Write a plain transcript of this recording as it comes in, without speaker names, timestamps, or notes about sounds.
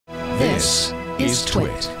This is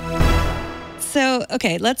TWiT. So,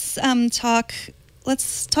 okay, let's talk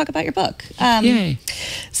about your book. Yay.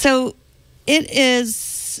 So it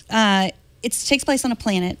is it takes place on a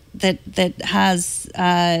planet that has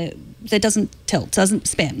that doesn't tilt, doesn't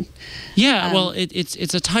spin. Yeah, well, it's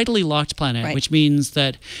a tidally locked planet, right. which means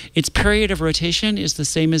that its period of rotation is the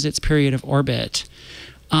same as its period of orbit.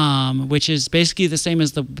 Which is basically the same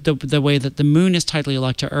as the way that the moon is tidally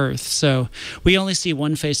locked to Earth. So we only see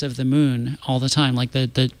one face of the moon all the time. Like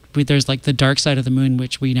there's like the dark side of the moon,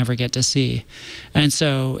 which we never get to see. And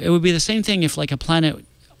so it would be the same thing if like a planet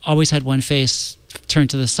always had one face turned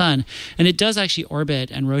to the sun, and it does actually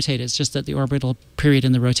orbit and rotate. It's just that the orbital period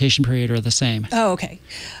and the rotation period are the same. Oh, okay.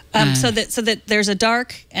 So that there's a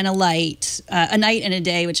dark and a light, a night and a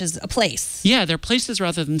day, which is a place. Yeah, they're places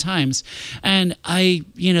rather than times. And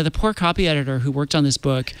the poor copy editor who worked on this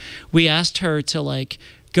book, we asked her to like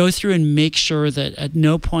go through and make sure that at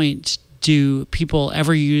no point do people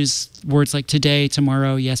ever use words like today,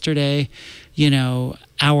 tomorrow, yesterday,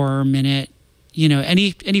 hour, minute,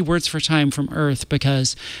 any words for time from Earth,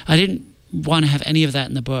 because I didn't want to have any of that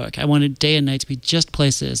in the book. I wanted day and night to be just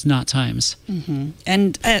places, not times. Mm-hmm.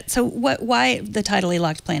 And so why the tidally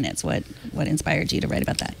locked planets? What inspired you to write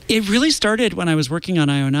about that? It really started when I was working on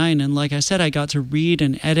IO9, and like I said, I got to read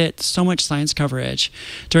and edit so much science coverage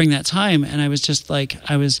during that time, and I was just like,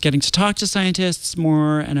 I was getting to talk to scientists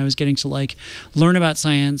more, and I was getting to like learn about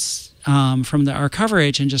science from our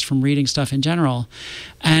coverage and just from reading stuff in general.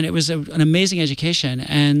 And it was an amazing education.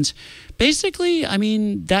 And basically, I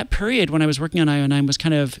mean, that period when I was working on IO9 was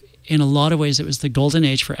kind of, in a lot of ways, it was the golden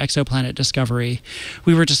age for exoplanet discovery.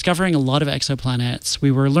 We were discovering a lot of exoplanets. We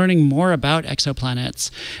were learning more about exoplanets.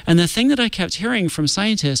 And the thing that I kept hearing from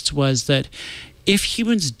scientists was that if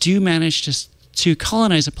humans do manage to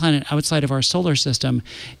colonize a planet outside of our solar system,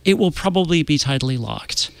 it will probably be tidally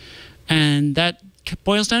locked. And that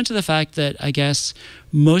boils down to the fact that I guess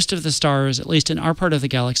most of the stars, at least in our part of the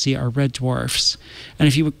galaxy, are red dwarfs. And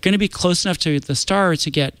if you were going to be close enough to the star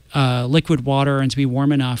to get liquid water and to be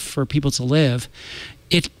warm enough for people to live,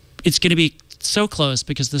 it's going to be so close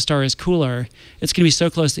because the star is cooler. It's going to be so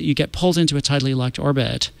close that you get pulled into a tidally locked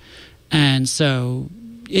orbit. And so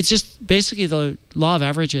it's just basically the law of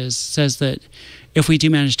averages says that if we do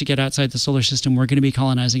manage to get outside the solar system, we're going to be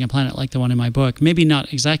colonizing a planet like the one in my book. Maybe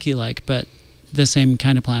not exactly like, but the same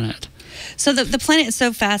kind of planet. So the planet is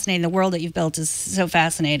so fascinating. The world that you've built is so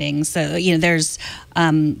fascinating. So, there's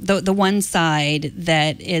the one side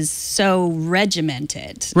that is so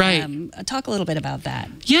regimented. Right. Talk a little bit about that.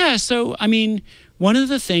 Yeah. So, I mean, one of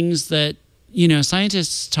the things that,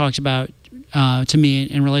 scientists talked about to me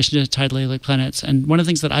in relation to tidally locked planets, and one of the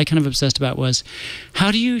things that I kind of obsessed about was, how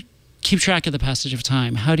do you keep track of the passage of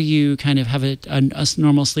time? How do you kind of have a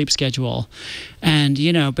normal sleep schedule? And,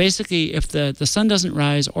 basically if the sun doesn't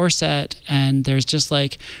rise or set and there's just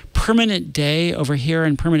like permanent day over here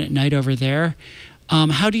and permanent night over there,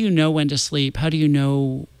 how do you know when to sleep? How do you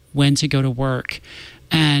know when to go to work?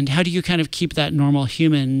 And how do you kind of keep that normal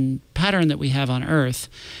human pattern that we have on Earth?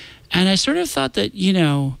 And I sort of thought that,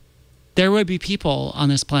 there would be people on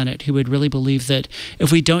this planet who would really believe that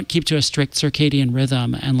if we don't keep to a strict circadian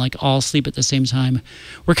rhythm and like all sleep at the same time,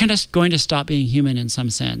 we're kind of going to stop being human in some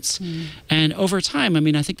sense. And over time, I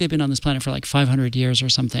mean, I think they've been on this planet for like 500 years or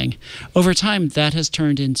something. Over time, that has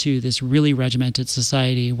turned into this really regimented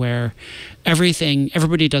society where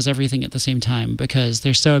everybody does everything at the same time because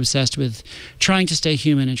they're so obsessed with trying to stay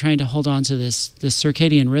human and trying to hold on to this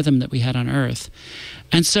circadian rhythm that we had on Earth.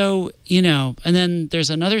 And so, and then there's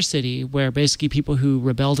another city where basically people who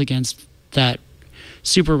rebelled against that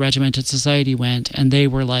super regimented society went, and they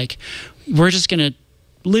were like, we're just going to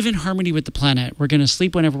live in harmony with the planet. We're going to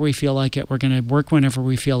sleep whenever we feel like it. We're going to work whenever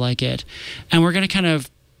we feel like it. And we're going to kind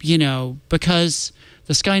of, because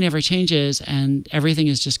the sky never changes and everything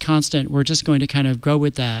is just constant, we're just going to kind of go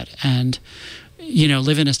with that and,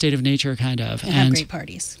 live in a state of nature kind of. And have great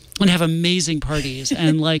parties. And have amazing parties.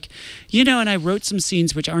 And like, and I wrote some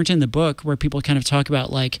scenes which aren't in the book where people kind of talk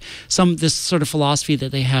about like this sort of philosophy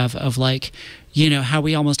that they have of like, how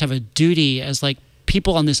we almost have a duty as like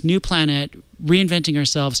people on this new planet reinventing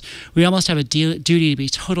ourselves. We almost have a duty to be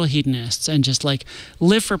total hedonists and just like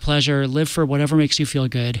live for pleasure, live for whatever makes you feel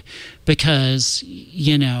good, because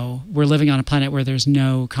we're living on a planet where there's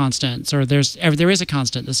no constants, or there is a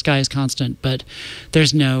constant. The sky is constant, but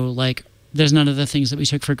there's none of the things that we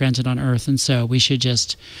took for granted on Earth, and so we should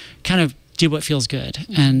just kind of do what feels good.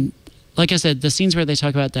 And like I said, the scenes where they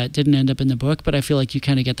talk about that didn't end up in the book, but I feel like you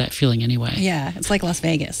kind of get that feeling anyway. Yeah, it's like Las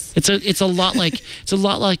Vegas. It's a lot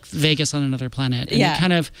like Vegas on another planet, and it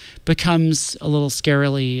kind of becomes a little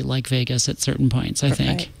scarily like Vegas at certain points, I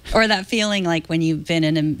think. Or that feeling like when you've been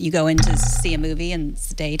you go in to see a movie and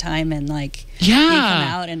it's daytime and like Yeah. you come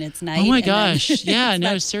out and it's night. Oh my and gosh. then Yeah, it's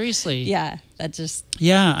no, like- seriously. Yeah, that just.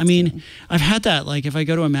 Yeah, I mean, I've had that. Like, if I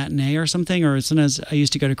go to a matinee or something, or sometimes I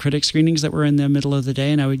used to go to critic screenings that were in the middle of the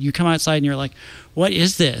day, and you come outside and you're like, "What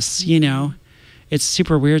is this?" You know, it's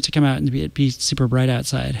super weird to come out and be super bright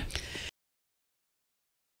outside.